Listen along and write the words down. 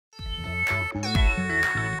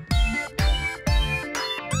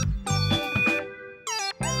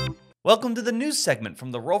Welcome to the news segment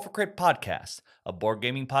from the Roll for Crit podcast, a board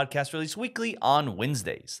gaming podcast released weekly on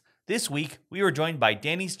Wednesdays. This week, we were joined by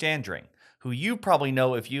Dani Standring, who you probably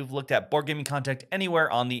know if you've looked at board gaming content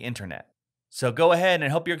anywhere on the internet. So go ahead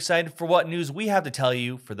and hope you're excited for what news we have to tell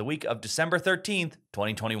you for the week of December 13th,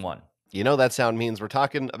 2021. You know that sound means we're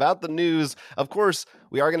talking about the news. Of course,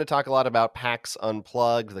 we are going to talk a lot about PAX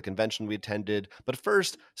Unplugged, the convention we attended. But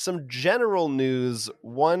first, some general news.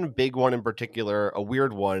 One big one in particular, a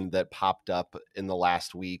weird one that popped up in the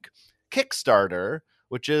last week. Kickstarter,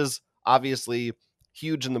 which is obviously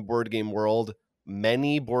huge in the board game world.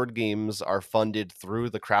 Many board games are funded through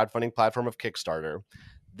the crowdfunding platform of Kickstarter.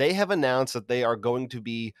 They have announced that they are going to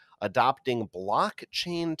be adopting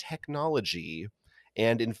blockchain technology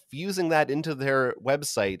and infusing that into their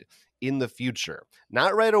website in the future.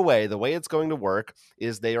 Not right away. The way it's going to work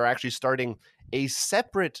is they are actually starting a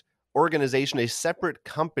separate organization, a separate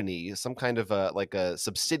company, some kind of a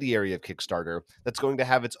subsidiary of Kickstarter that's going to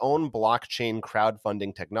have its own blockchain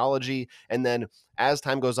crowdfunding technology. And then as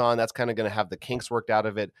time goes on, that's kind of going to have the kinks worked out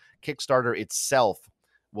of it. Kickstarter itself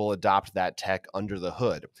will adopt that tech under the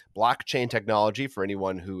hood. Blockchain technology, for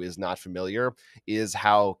anyone who is not familiar, is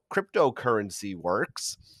how cryptocurrency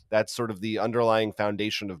works. That's sort of the underlying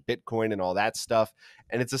foundation of Bitcoin and all that stuff.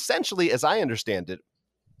 And it's essentially, as I understand it,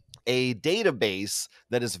 a database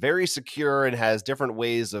that is very secure and has different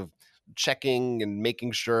ways of checking and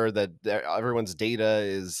making sure that everyone's data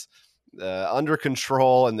is under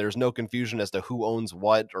control and there's no confusion as to who owns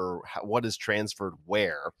what or what is transferred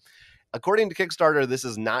where. According to Kickstarter, this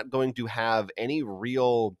is not going to have any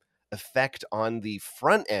real effect on the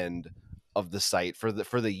front end of the site. For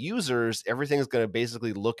the users, everything is going to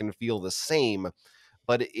basically look and feel the same,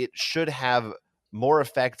 but it should have more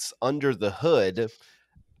effects under the hood.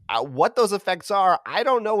 What those effects are, I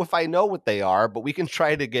don't know if I know what they are, but we can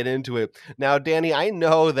try to get into it. Now, Dani, I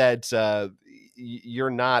know that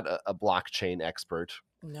you're not a blockchain expert.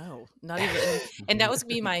 No, not even. And that was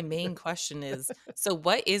be my main question is, so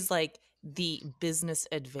what is like the business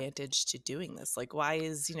advantage to doing this? Like, why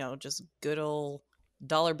is, just good old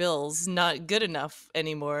dollar bills not good enough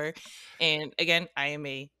anymore? And again, I am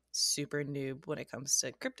a super noob when it comes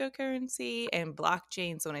to cryptocurrency and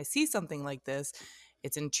blockchain. So when I see something like this,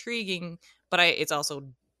 it's intriguing, but it's also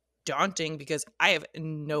daunting because I have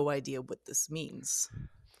no idea what this means.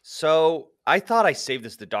 So I thought I saved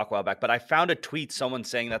this to doc a while back, but I found a tweet, someone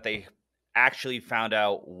saying that they actually found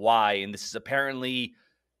out why, and this is apparently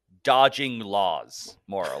dodging laws,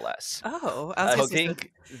 more or less. Oh, I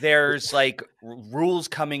think there's like rules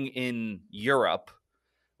coming in Europe,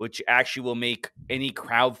 which actually will make any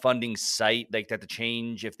crowdfunding site like that to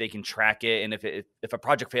change if they can track it, and if a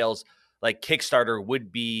project fails, like Kickstarter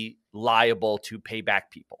would be liable to pay back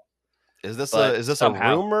people. Is this a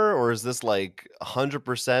rumor, or is this like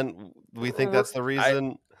 100%? We think that's the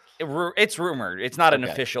reason. It's rumored. It's not an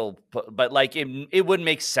official, but like it would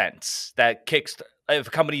make sense that Kickstarter, if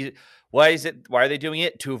a company, why are they doing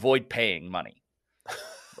it? To avoid paying money.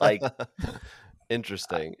 Like,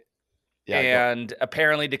 interesting. And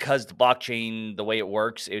apparently, because the blockchain, the way it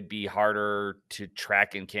works, it would be harder to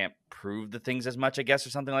track and can't prove the things as much, I guess,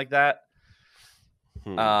 or something like that.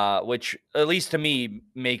 Which at least to me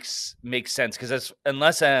makes sense, because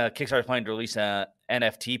unless Kickstarter is planning to release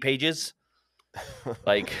NFT pages,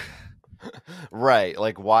 like right,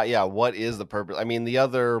 like why? Yeah, what is the purpose? I mean,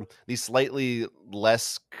 the slightly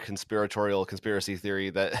less conspiracy theory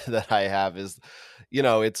that I have is,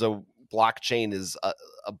 it's a blockchain is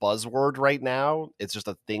a buzzword right now. It's just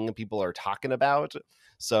a thing people are talking about.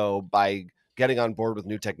 So by getting on board with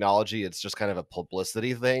new technology, it's just kind of a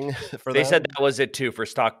publicity thing for them. They said that was it too, for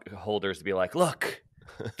stockholders to be like, look,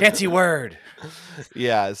 fancy word.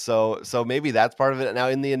 Yeah, so maybe that's part of it. Now,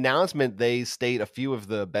 in the announcement, they state a few of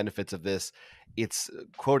the benefits of this. It's,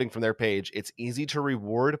 quoting from their page, it's easy to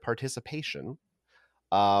reward participation.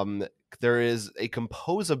 There is a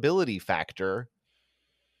composability factor.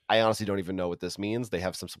 I honestly don't even know what this means. They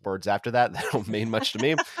have some words after that don't mean much to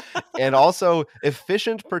me. And also,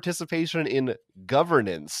 efficient participation in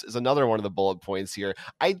governance is another one of the bullet points here.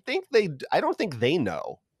 I don't think they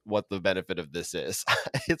know what the benefit of this is.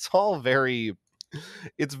 It's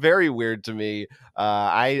very weird to me.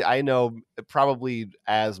 I know probably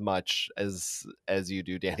as much as you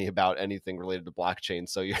do, Dani, about anything related to blockchain.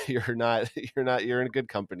 So you're in good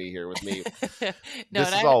company here with me. This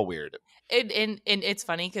is all weird. And it's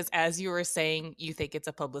funny because as you were saying, you think it's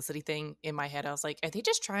a publicity thing. In my head, I was like, are they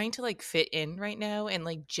just trying to like fit in right now and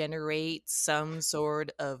like generate some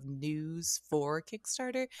sort of news for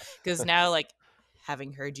Kickstarter? Because now, like,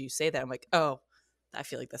 having heard you say that, I'm like, oh, I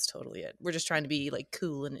feel like that's totally it. We're just trying to be like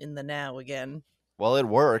cool and in the now again. Well, it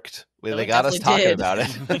worked. No, They it got us definitely talking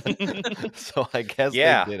did. about it. So I guess they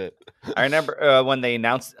Yeah. did it. I remember when they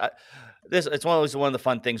announced this. It's one of the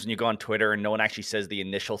fun things when you go on Twitter and no one actually says the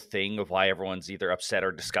initial thing of why everyone's either upset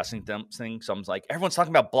or discussing something. Someone's like, everyone's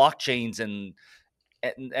talking about blockchains and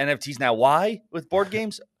NFTs now. Why with board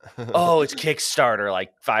games? Oh, it's Kickstarter.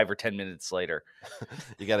 Like 5 or 10 minutes later.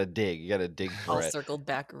 You got to dig. You got to dig for All it. circled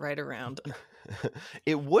back right around.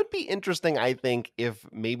 It would be interesting, I think, if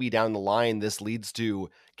maybe down the line this leads to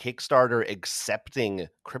Kickstarter accepting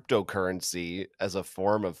cryptocurrency as a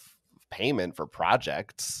form of payment for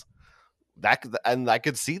projects. And I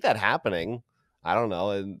could see that happening. I don't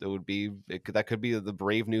know, and that could be the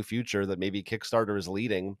brave new future that maybe Kickstarter is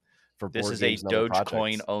leading for This board is a games and other Dogecoin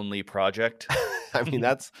projects. only project. I mean,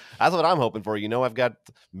 that's what I'm hoping for. I've got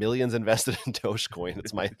millions invested in Dogecoin.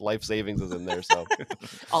 It's my life savings is in there. So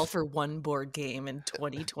All for one board game in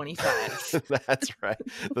 2025. that's right.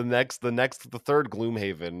 The third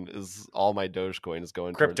Gloomhaven is all my Dogecoin is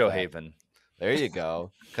going towards Crypto that. Haven. There you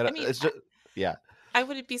go. I mean, It's just, yeah. I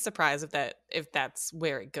wouldn't be surprised if that's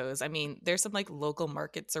where it goes. I mean, there's some like local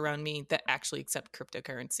markets around me that actually accept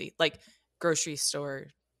cryptocurrency, like grocery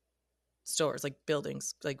stores, like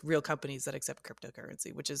buildings, like real companies that accept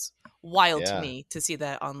cryptocurrency, which is wild to Yeah. me to see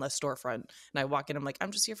that on the storefront. And I walk in, I'm like,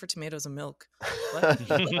 I'm just here for tomatoes and milk.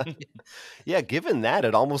 What? Yeah, given that,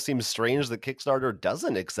 it almost seems strange that Kickstarter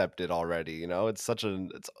doesn't accept it already. It's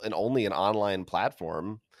only an online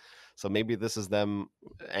platform. So maybe this is them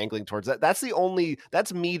angling towards that.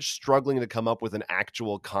 That's me struggling to come up with an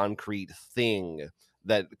actual concrete thing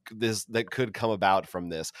that could come about from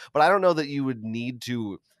this. But I don't know that you would need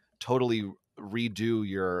to totally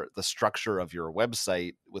redo the structure of your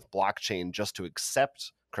website with blockchain just to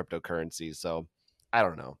accept cryptocurrency. So I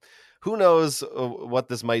don't know. Who knows what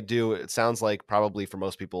this might do? It sounds like probably for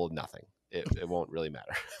most people, nothing. It won't really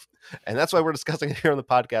matter. And that's why we're discussing it here on the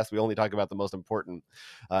podcast. We only talk about the most important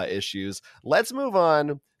issues. Let's move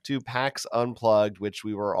on to PAX Unplugged, which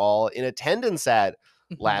we were all in attendance at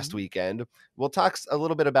last weekend. We'll talk a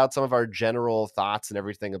little bit about some of our general thoughts and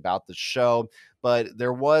everything about the show, but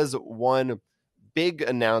there was one big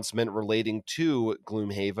announcement relating to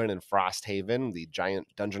Gloomhaven and Frosthaven, the giant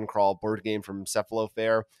dungeon crawl board game from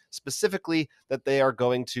Cephalofair, specifically that they are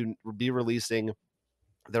going to be releasing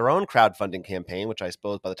their own crowdfunding campaign, which I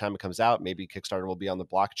suppose by the time it comes out, maybe Kickstarter will be on the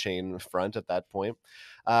blockchain front at that point,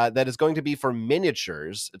 that is going to be for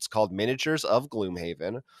miniatures. It's called Miniatures of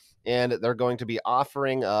Gloomhaven, and they're going to be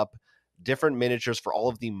offering up different miniatures for all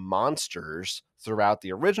of the monsters throughout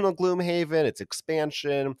the original Gloomhaven, its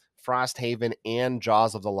expansion, Frosthaven, and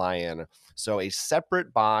Jaws of the Lion. So a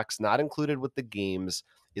separate box, not included with the games.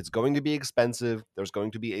 It's going to be expensive. There's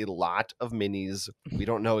going to be a lot of minis. We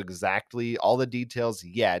don't know exactly all the details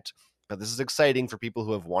yet, but this is exciting for people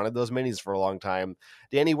who have wanted those minis for a long time.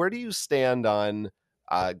 Dani, where do you stand on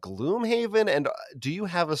Gloomhaven? And do you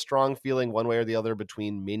have a strong feeling one way or the other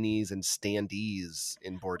between minis and standees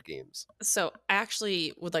in board games? So I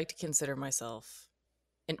actually would like to consider myself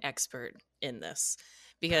an expert in this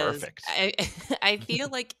because Perfect. I feel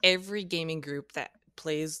like every gaming group that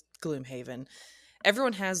plays Gloomhaven,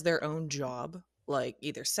 everyone has their own job, like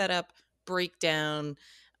either setup, breakdown,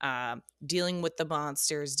 dealing with the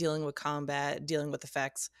monsters, dealing with combat, dealing with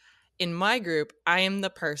effects. In my group, I am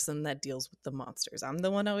the person that deals with the monsters. I'm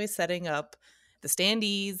the one always setting up the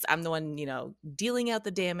standees. I'm the one, dealing out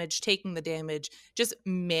the damage, taking the damage, just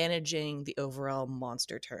managing the overall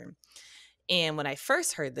monster turn. And when I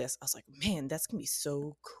first heard this, I was like, man, that's going to be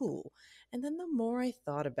so cool. And then the more I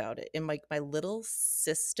thought about it, in my little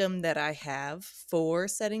system that I have for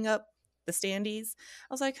setting up the standees,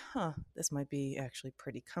 I was like, this might be actually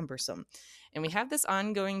pretty cumbersome. And we have this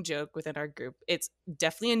ongoing joke within our group. It's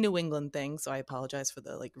definitely a New England thing, so I apologize for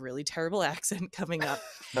the really terrible accent coming up.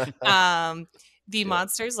 The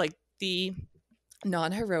monsters, like the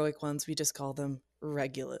non-heroic ones, we just call them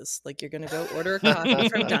regulars. Like you're gonna go order a coffee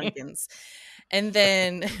from Dunkin's. And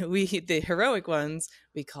then the heroic ones,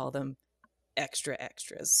 we call them extra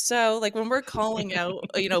extras. So like when we're calling out,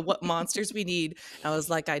 what monsters we need, I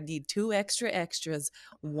was like, I need 2 extra extras,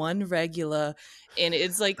 1 regular. And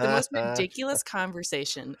it's like the most ridiculous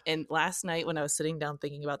conversation. And last night when I was sitting down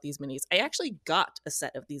thinking about these minis, I actually got a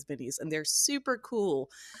set of these minis and they're super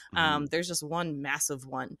cool. There's just one massive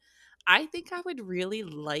one. I think I would really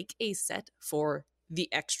like a set for the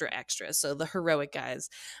extra extras, so the heroic guys,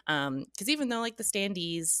 because even though like the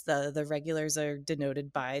standees, the regulars are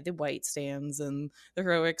denoted by the white stands and the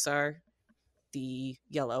heroics are the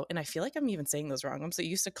yellow, and I feel like I'm even saying those wrong. I'm so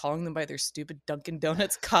used to calling them by their stupid Dunkin'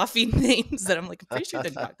 Donuts coffee names that I'm like, I'm pretty sure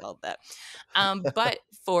they're not called that. But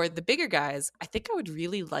for the bigger guys, I think I would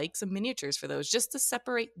really like some miniatures for those, just to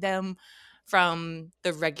separate them from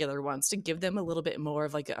the regular ones, to give them a little bit more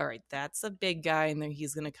of like, all right, that's a big guy and then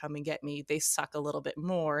he's going to come and get me. They suck a little bit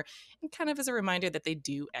more, and kind of as a reminder that they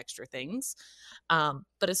do extra things.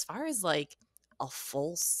 But as far as like a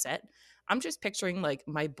full set, I'm just picturing like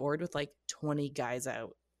my board with like 20 guys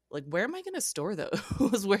out. Like, where am I going to store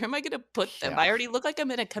those? Where am I going to put them? Yeah. I already look like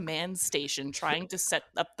I'm in a command station trying to set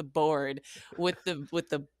up the board with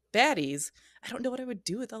the baddies. I don't know what I would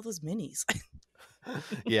do with all those minis.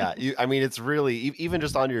 Yeah, I mean, it's really even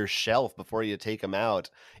just on your shelf before you take them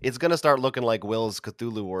out, it's gonna start looking like Will's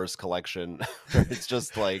Cthulhu Wars collection. It's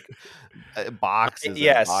just like boxes. And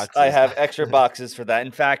Yes, boxes. I have extra boxes for that.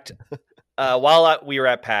 In fact, while we were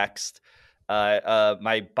at PAX,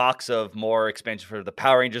 my box of more expansion for the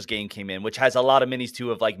Power Rangers game came in, which has a lot of minis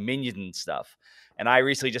too of like minions and stuff. And I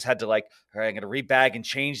recently just had to like, all right, I'm gonna rebag and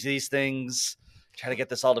change these things, try to get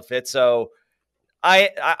this all to fit. So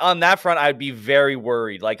I on that front, I'd be very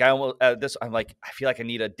worried. Like I'm like, I feel like I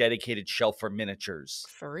need a dedicated shelf for miniatures.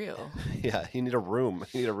 For real. Yeah, you need a room.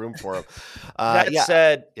 You need a room for them. That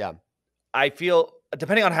said, yeah, I feel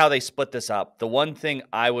depending on how they split this up, the one thing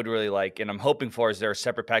I would really like, and I'm hoping for, is there a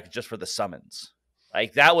separate package just for the summons.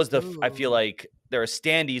 Like that was I feel like there are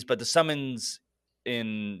standees, but the summons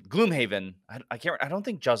in Gloomhaven, I can't. I don't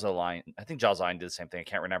think Jaws Line. I think Jaws Line did the same thing. I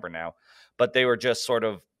can't remember now, but they were just sort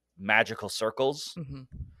of magical circles. Mm-hmm.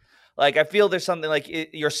 Like I feel there's something like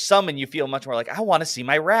your summon, you feel much more like I want to see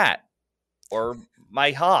my rat or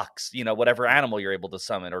my hawks, whatever animal you're able to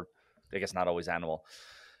summon, or I guess not always animal.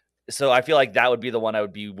 So I feel like that would be the one I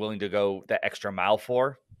would be willing to go the extra mile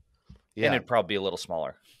for. Yeah, and it'd probably be a little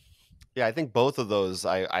smaller. Yeah, I think both of those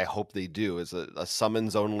I hope they do is a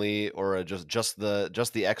summons only or a just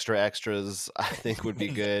the extra extras. I think would be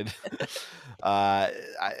good.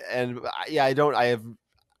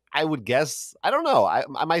 I would guess, I don't know.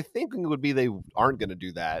 My thinking would be they aren't going to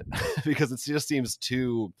do that because it just seems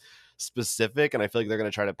too specific, and I feel like they're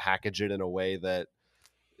going to try to package it in a way that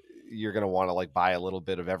you're going to want to like buy a little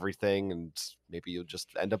bit of everything, and maybe you'll just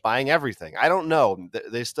end up buying everything. I don't know.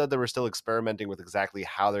 They said they were still experimenting with exactly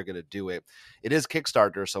how they're going to do it. It is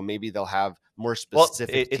Kickstarter, so maybe they'll have more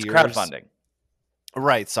specific it's tiers. Crowdfunding.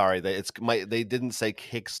 Right, sorry. They didn't say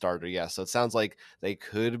Kickstarter, yes. So it sounds like they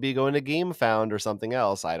could be going to GameFound or something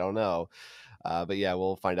else. I don't know. But yeah,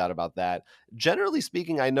 we'll find out about that. Generally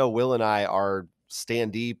speaking, I know Will and I are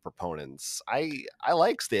standee proponents. I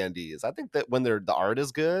like standees. I think that when the art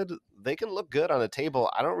is good, they can look good on a table.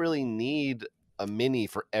 I don't really need a mini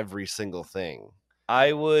for every single thing.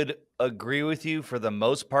 I would agree with you for the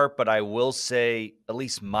most part, but I will say, at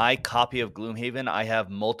least my copy of Gloomhaven, I have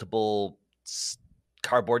multiple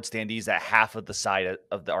cardboard standees that half of the side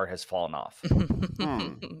of the art has fallen off.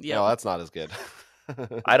 Yeah, No, that's not as good.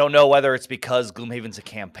 I don't know whether it's because Gloomhaven's a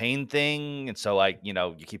campaign thing, and so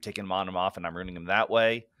you keep taking them on and off, and I'm ruining them that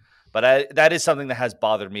way. But that is something that has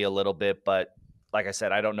bothered me a little bit. But like I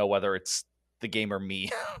said, I don't know whether it's the game or me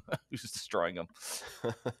who's destroying them.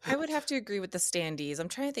 I would have to agree with the standees. I'm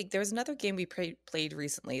trying to think. There was another game we played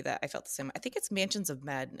recently that I felt the same. I think it's Mansions of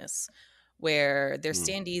Madness, where there's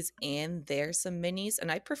standees and there's some minis,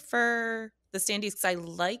 and I prefer the standees because I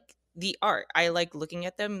like the art. I like looking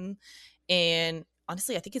at them, and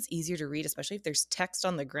honestly, I think it's easier to read, especially if there's text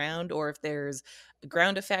on the ground or if there's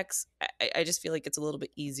ground effects. I just feel like it's a little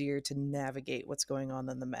bit easier to navigate what's going on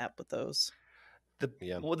the map with those.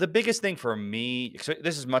 Well, the biggest thing for me, so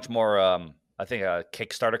this is much more, I think, a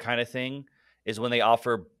Kickstarter kind of thing, is when they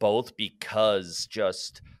offer both, because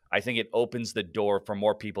I think it opens the door for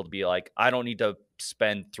more people to be like, I don't need to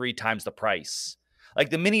spend 3 times the price. Like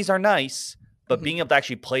the minis are nice, but being able to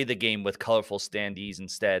actually play the game with colorful standees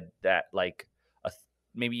instead, that like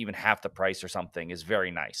maybe even half the price or something, is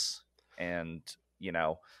very nice. And,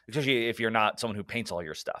 especially if you're not someone who paints all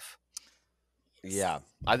your stuff. Yeah,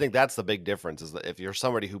 I think that's the big difference, is that if you're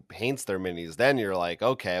somebody who paints their minis, then you're like,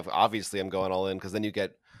 okay, obviously I'm going all in, because then you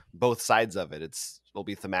get both sides of it. It'll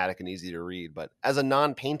be thematic and easy to read. But as a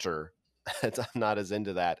non-painter, I'm not as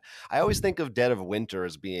into that. I always think of Dead of Winter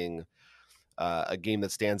as being a game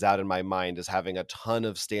that stands out in my mind as having a ton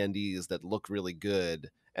of standees that look really good,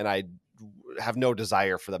 and I have no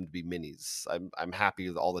desire for them to be minis. I'm happy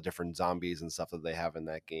with all the different zombies and stuff that they have in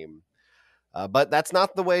that game. But that's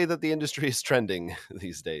not the way that the industry is trending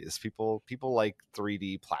these days. People like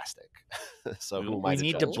 3D plastic. So who am I we to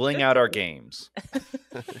need judge? to bling out our games.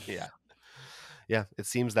 Yeah, it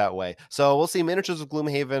seems that way. So we'll see Miniatures of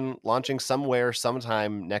Gloomhaven launching somewhere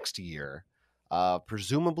sometime next year.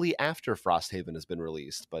 presumably after Frosthaven has been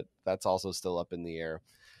released, but that's also still up in the air.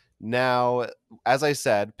 Now, as I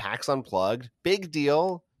said, PAX Unplugged, big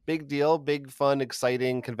deal, big fun,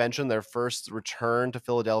 exciting convention. Their first return to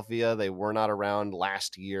Philadelphia. They were not around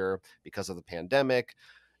last year because of the pandemic.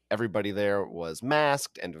 Everybody there was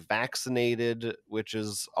masked and vaccinated, which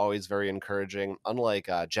is always very encouraging, unlike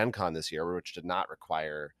Gen Con this year, which did not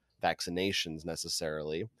require vaccinations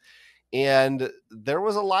necessarily. And there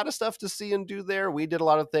was a lot of stuff to see and do there. We did a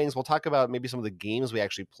lot of things. We'll talk about maybe some of the games we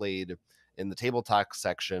actually played in the table talk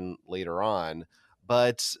section later on.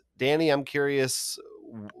 But Dani, I'm curious,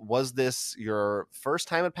 was this your first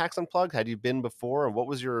time at PAX Unplugged? Had you been before? And what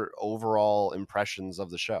was your overall impressions of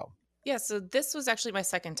the show? Yeah, so this was actually my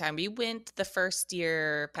second time. We went the first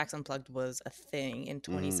year PAX Unplugged was a thing in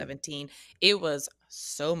 2017. It was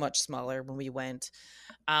so much smaller when we went.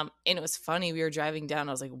 And it was funny. We were driving down.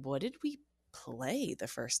 I was like, what did we play the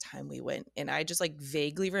first time we went? And I just like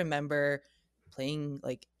vaguely remember playing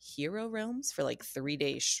like Hero Realms for like 3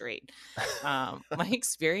 days straight. My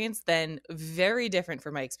experience then very different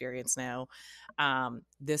from my experience now.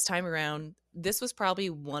 This time around, this was probably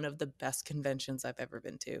one of the best conventions I've ever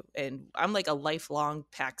been to. And I'm like a lifelong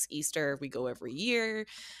PAX Easter. We go every year.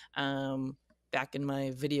 Back in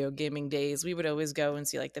my video gaming days, we would always go and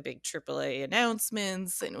see like the big AAA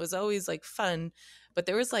announcements, and it was always like fun. But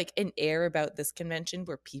there was like an air about this convention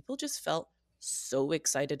where people just felt so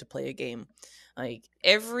excited to play a game. Like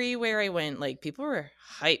everywhere I went, like people were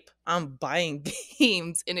hype on buying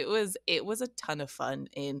games, and it was a ton of fun.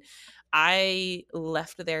 And I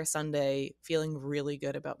left there Sunday feeling really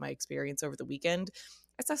good about my experience over the weekend.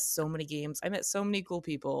 I saw so many games. I met so many cool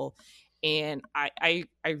people, and I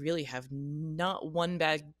really have not one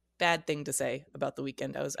bad thing to say about the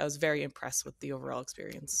weekend. I was very impressed with the overall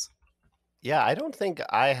experience. Yeah, I don't think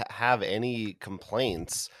I have any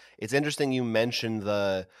complaints. It's interesting you mentioned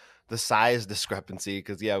the size discrepancy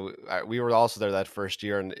because yeah, we were also there that first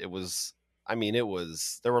year, and it was. I mean,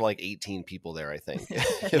 there were like 18 people there, I think.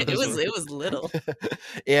 It was little.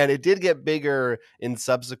 And it did get bigger in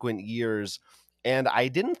subsequent years. And I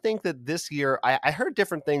didn't think that this year, I heard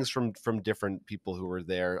different things from different people who were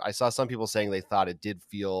there. I saw some people saying they thought it did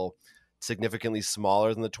feel significantly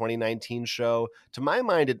smaller than the 2019 show. To my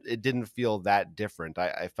mind, it didn't feel that different.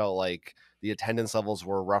 I felt like the attendance levels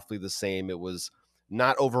were roughly the same. It was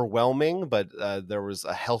not overwhelming, but there was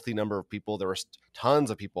a healthy number of people. There were tons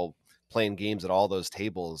of people playing games at all those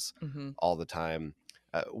tables all the time.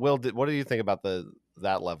 Will, what do you think about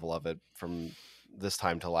that level of it from this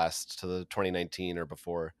time to the 2019 or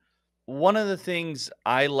before? One of the things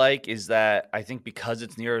I like is that I think because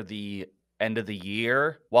it's near the end of the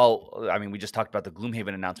year, well, I mean, we just talked about the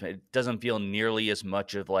Gloomhaven announcement. It doesn't feel nearly as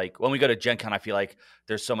much of like when we go to Gen Con, I feel like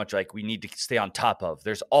there's so much like we need to stay on top of.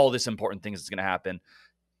 There's all this important things that's going to happen.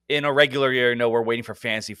 In a regular year, we're waiting for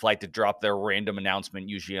Fantasy Flight to drop their random announcement,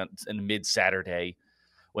 usually in mid-Saturday.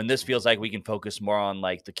 When this feels like we can focus more on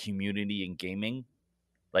like the community and gaming,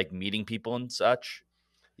 like meeting people and such.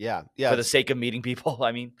 Yeah. For the sake of meeting people,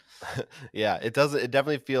 I mean. Yeah, it does. It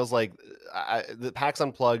definitely feels like the PAX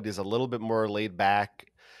Unplugged is a little bit more laid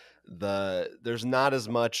back. There's not as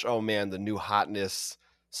much, oh man, the new hotness,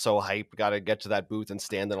 so hype, got to get to that booth and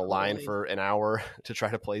stand in a line for an hour to try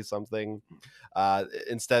to play something.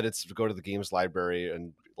 Instead, it's go to the games library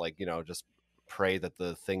and just pray that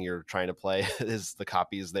the thing you're trying to play is the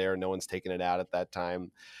copy is there. No one's taking it out at that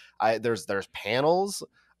time. There's panels.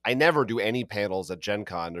 I never do any panels at Gen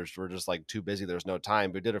Con. We're just like too busy. There's no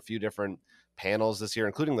time. We did a few different panels this year,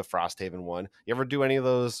 including the Frosthaven one. You ever do any of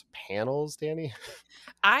those panels, Dani?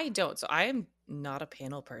 I don't. So I am not a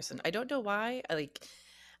panel person. I don't know why.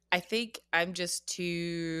 I think I'm just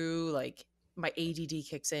too my ADD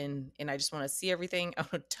kicks in and I just want to see everything. I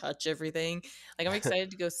want to touch everything. Like I'm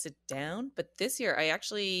excited to go sit down. But this year I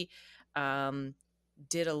actually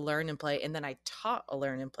did a learn and play, and then I taught a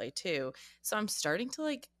learn and play too. So I'm starting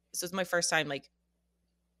to so it's my first time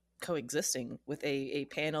coexisting with a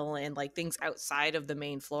panel and things outside of the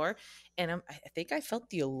main floor. And I think I felt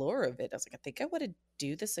the allure of it. I was like, I think I want to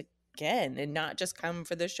do this again and not just come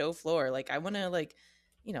for the show floor. I want to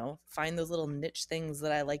find those little niche things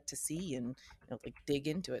that I like to see and dig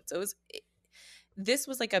into it. So this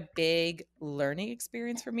was a big learning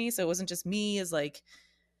experience for me. So it wasn't just me as a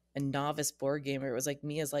novice board gamer. It was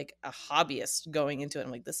me as a hobbyist going into it.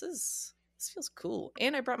 I'm like, this feels cool.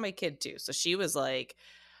 And I brought my kid too. So she was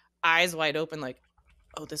eyes wide open,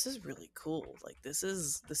 oh, this is really cool. This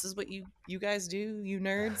is what you guys do, you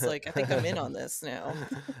nerds. I think I'm in on this now.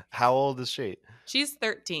 How old is she? She's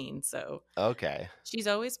 13. So okay. She's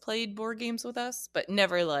always played board games with us, but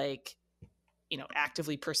never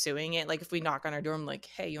actively pursuing it. Like if we knock on her door, I'm like,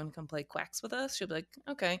 hey, you want to come play Quacks with us? She'll be like,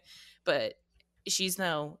 okay. But she's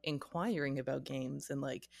now inquiring about games, and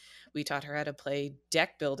like we taught her how to play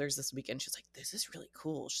deck builders this weekend. She's like, this is really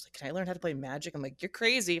cool. She's like, can I learn how to play Magic? I'm like, you're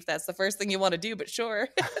crazy if that's the first thing you want to do, but sure.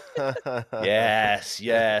 Yes.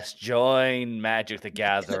 Join Magic the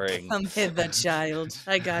Gathering. Come hither, child.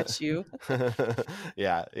 I got you.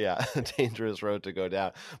 Yeah. Dangerous road to go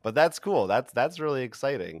down. But that's cool. That's really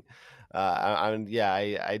exciting.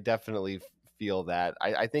 I definitely feel that.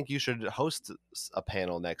 I think you should host a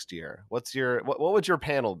panel next year. What would your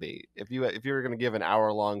panel be if you were going to give an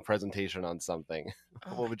hour-long presentation on something?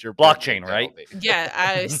 What would your blockchain, right? be?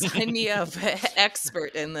 Yeah, sign me up.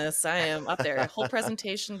 Expert in this. I am up there. Whole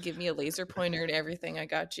presentation, give me a laser pointer and everything. I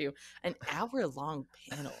got you. An hour-long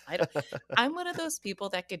panel. I'm one of those people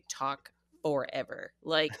that could talk forever,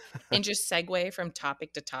 like, and just segue from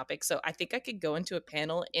topic to topic. So I think I could go into a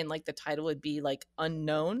panel and like the title would be like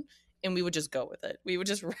unknown, and we would just go with it. We would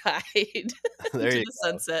just ride There into you the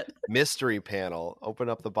sunset. Mystery panel. Open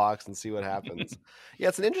up the box and see what happens. Yeah,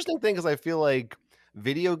 it's an interesting thing because I feel like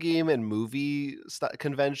video game and movie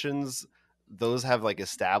conventions, those have like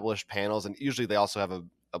established panels, and usually they also have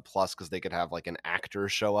a plus because they could have like an actor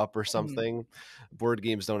show up or something. Board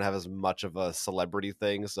games don't have as much of a celebrity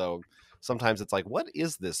thing, so sometimes it's like, what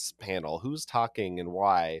is this panel? Who's talking and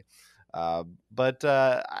why? But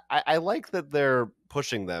I like that they're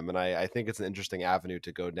pushing them, and I think it's an interesting avenue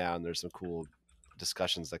to go down. There's some cool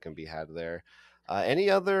discussions that can be had there. Any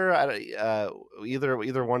other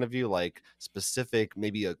either one of you, like specific,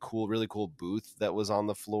 maybe a really cool booth that was on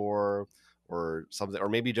the floor or something, or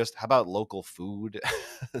maybe just how about local food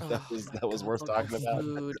that was worth talking about?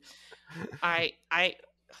 Food. I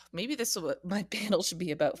maybe my panel should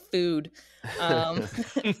be about food.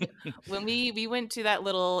 When we went to that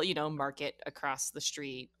little market across the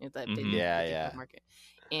street, that big market,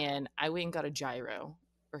 and I went and got a gyro,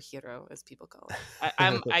 or hero as people call it.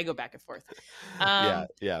 I go back and forth.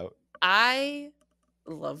 Yeah. I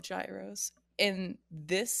love gyros, and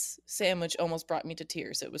this sandwich almost brought me to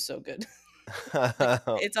tears. It was so good.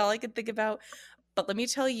 It's all I could think about. But let me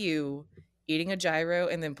tell you, eating a gyro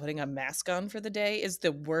and then putting a mask on for the day is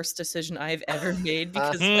the worst decision I've ever made,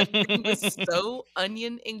 because it was so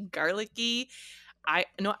onion and garlicky.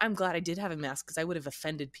 I'm glad I did have a mask, because I would have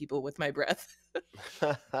offended people with my breath.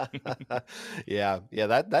 Yeah,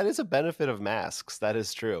 that is a benefit of masks. That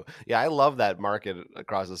is true. Yeah, I love that market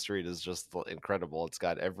across the street. Is just incredible. It's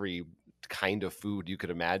got every kind of food you could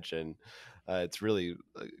imagine. It's really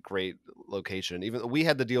a great location. Even we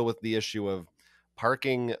had to deal with the issue of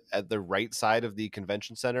parking at the right side of the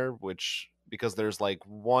convention center, because there's like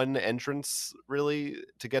one entrance really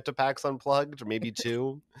to get to PAX Unplugged, or maybe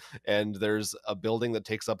two, and there's a building that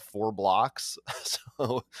takes up 4 blocks.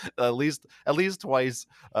 So at least twice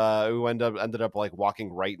we ended up like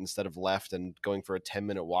walking right instead of left, and going for a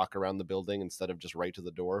 10-minute walk around the building instead of just right to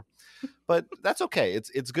the door. But that's okay.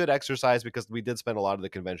 It's good exercise, because we did spend a lot of the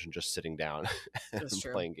convention just sitting down and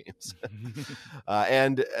playing games.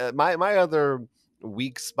 And my other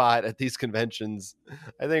weak spot at these conventions,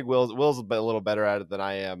 I think Will's a little better at it than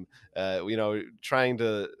I am. Trying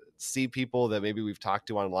to see people that maybe we've talked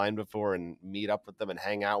to online before and meet up with them and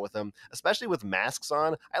hang out with them, especially with masks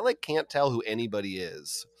on. I can't tell who anybody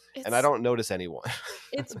is, and I don't notice anyone.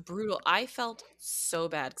 It's brutal. I felt so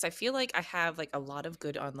bad, because I feel like I have like a lot of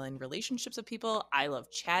good online relationships with people. I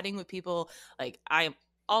love chatting with people. Like, I am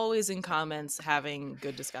always in comments having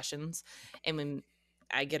good discussions, and when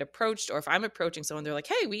I get approached, or if I'm approaching someone, they're like,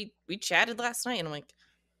 hey, we chatted last night, and I'm like,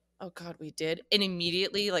 oh God, we did. And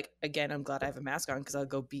immediately, like, again, I'm glad I have a mask on, because I'll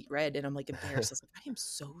go beat red, and I'm like embarrassed. I was like, I am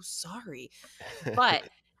so sorry. But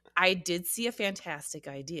I did see a fantastic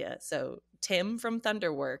idea. So Tim from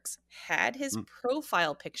Thunderworks had his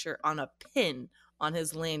profile picture on a pin on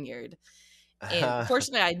his lanyard. And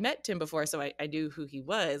fortunately, I'd met Tim before, so I knew who he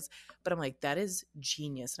was. But I'm like, that is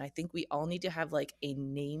genius. And I think we all need to have like a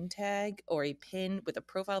name tag or a pin with a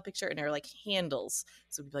profile picture and our like handles.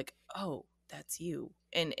 So we'd be like, oh, that's you.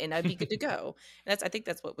 And I'd be good to go. And I think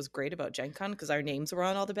that's what was great about Gen Con, because our names were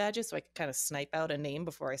on all the badges. So I could kind of snipe out a name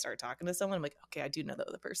before I start talking to someone. I'm like, okay, I do know the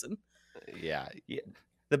other person. Yeah.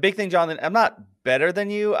 The big thing, Jonathan, I'm not better than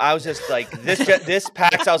you. I was just like, this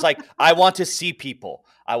PAX, I was like, I want to see people.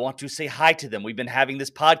 I want to say hi to them. We've been having this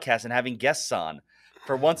podcast and having guests on.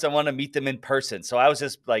 For once, I want to meet them in person. So I was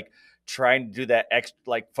just like trying to do that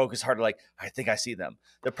focus harder, like, I think I see them.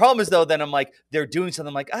 The problem is, though, then I'm like, they're doing something,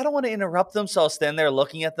 I'm like, I don't want to interrupt them, so I'll stand there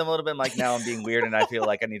looking at them a little bit. I'm like, now I'm being weird, and I feel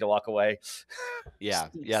like I need to walk away. Yeah,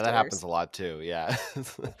 that happens a lot too. Yeah,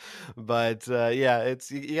 but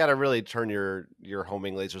it's you got to really turn your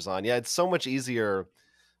homing lasers on. Yeah, it's so much easier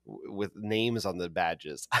with names on the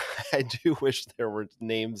badges. I do wish there were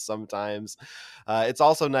names sometimes. It's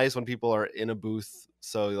also nice when people are in a booth,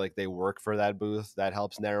 so like they work for that booth. That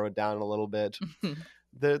helps narrow it down a little bit.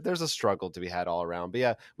 There's a struggle to be had all around, but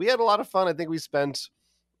yeah, we had a lot of fun. I think we spent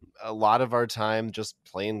a lot of our time just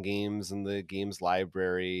playing games in the games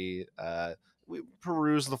library. We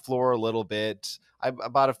perused the floor a little bit. I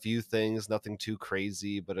bought a few things, nothing too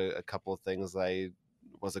crazy, but a couple of things I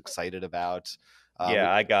was excited about.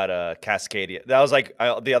 Yeah, I got a Cascadia. That was like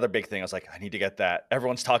the other big thing. I was like, I need to get that.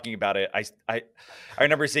 Everyone's talking about it. I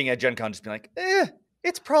remember seeing it at Gen Con just being like,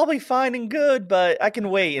 it's probably fine and good, but I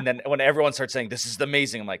can wait. And then when everyone starts saying this is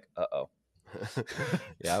amazing, I'm like, uh-oh.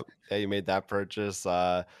 Yeah, you made that purchase.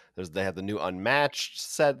 They have the new Unmatched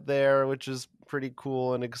set there, which is pretty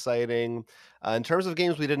cool and exciting. In terms of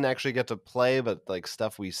games we didn't actually get to play, but like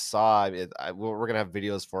stuff we saw, we're gonna have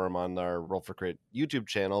videos for them on our Roll for Crit YouTube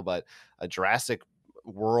channel. But Jurassic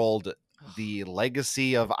World: The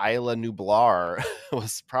Legacy of Isla Nublar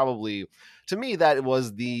was probably, to me, that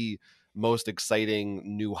was the most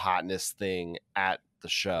exciting new hotness thing at the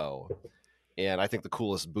show. And I think the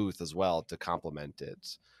coolest booth as well to complement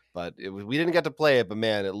it. But we didn't get to play it, but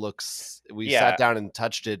man, it looks. We sat down and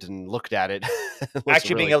touched it and looked at it.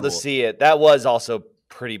 Actually, being able to see it, that was also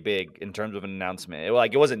pretty big in terms of an announcement.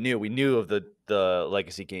 It wasn't new. We knew of the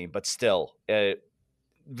Legacy game, but still,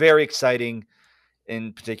 very exciting.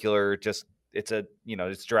 In particular, just it's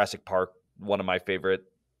Jurassic Park, one of my favorite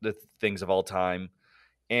things of all time.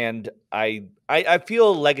 And I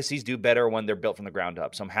feel legacies do better when they're built from the ground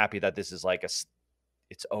up. So I'm happy that this is like its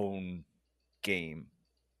own game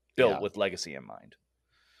built with legacy in mind.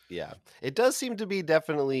 Yeah, it does seem to be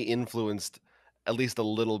definitely influenced at least a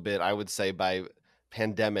little bit, I would say, by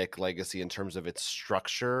Pandemic Legacy in terms of its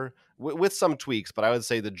structure, with some tweaks. But I would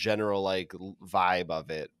say the general like vibe of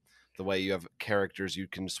it, the way you have characters you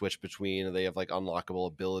can switch between, and they have like unlockable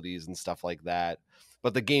abilities and stuff like that.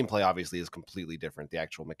 But the gameplay obviously is completely different. The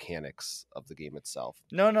actual mechanics of the game itself.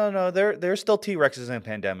 No. There's still T-Rexes in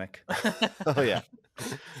Pandemic. Oh yeah,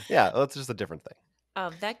 yeah. Well, it's just a different thing.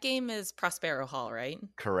 That game is Prospero Hall, right?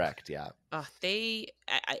 Correct. Yeah.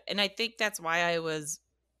 And I think that's why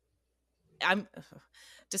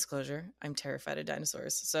disclosure, I'm terrified of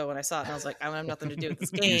dinosaurs. So when I saw it, I was like, I have nothing to do with this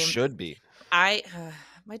game. You should be.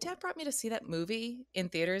 My dad brought me to see that movie in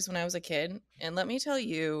theaters when I was a kid, and let me tell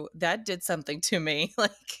you, that did something to me.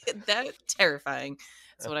 Like, that terrifying.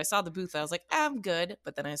 So when I saw the booth, I was like, I'm good.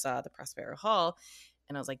 But then I saw the Prospero Hall,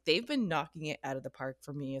 and I was like, they've been knocking it out of the park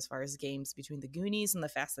for me as far as games between the Goonies and the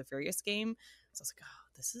Fast and Furious game. So I was like,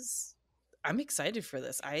 I'm excited for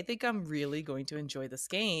this. I think I'm really going to enjoy this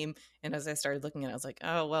game. And as I started looking at it, I was like,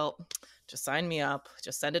 oh, well, just sign me up.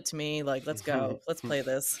 Just send it to me. Like, let's go. Let's play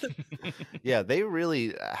this. Yeah, they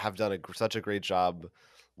really have done such a great job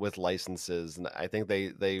with licenses. And I think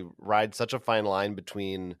they ride such a fine line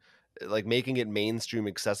between like making it mainstream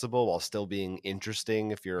accessible while still being interesting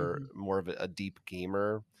if you're more of a deep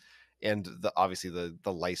gamer. And obviously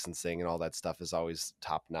the licensing and all that stuff is always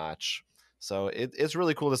top notch. So it's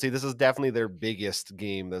really cool to see. This is definitely their biggest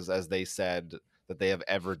game, as they said, that they have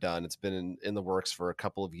ever done. It's been in the works for a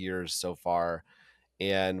couple of years so far,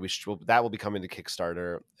 and that will be coming to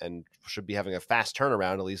Kickstarter and should be having a fast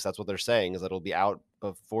turnaround. At least that's what they're saying, is that it'll be out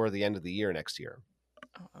before the end of the year next year.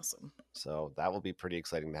 Oh, awesome! So that will be pretty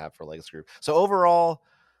exciting to have for Legacy Group. So overall,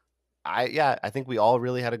 I think we all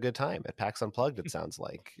really had a good time at PAX Unplugged. It sounds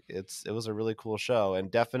like it was a really cool show, and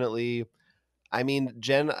definitely. I mean,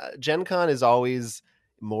 Gen Con is always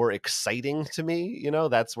more exciting to me. You know,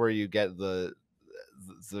 that's where you get the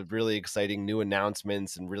really exciting new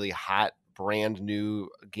announcements and really hot brand new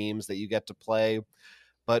games that you get to play.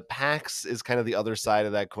 But PAX is kind of the other side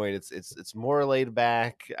of that coin. It's more laid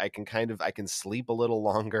back. I can sleep a little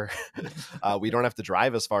longer. We don't have to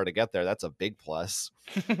drive as far to get there. That's a big plus.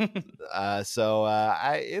 It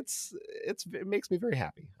makes me very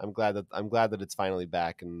happy. I'm glad that it's finally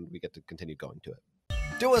back and we get to continue going to it.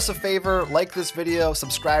 Do us a favor, like this video,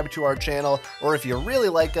 subscribe to our channel, or if you really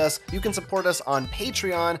like us, you can support us on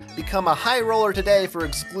Patreon. Become a high roller today for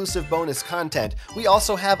exclusive bonus content. We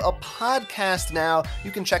also have a podcast now.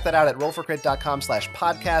 You can check that out at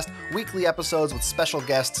rollforcrit.com/podcast. Weekly episodes with special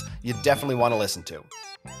guests you definitely want to listen to.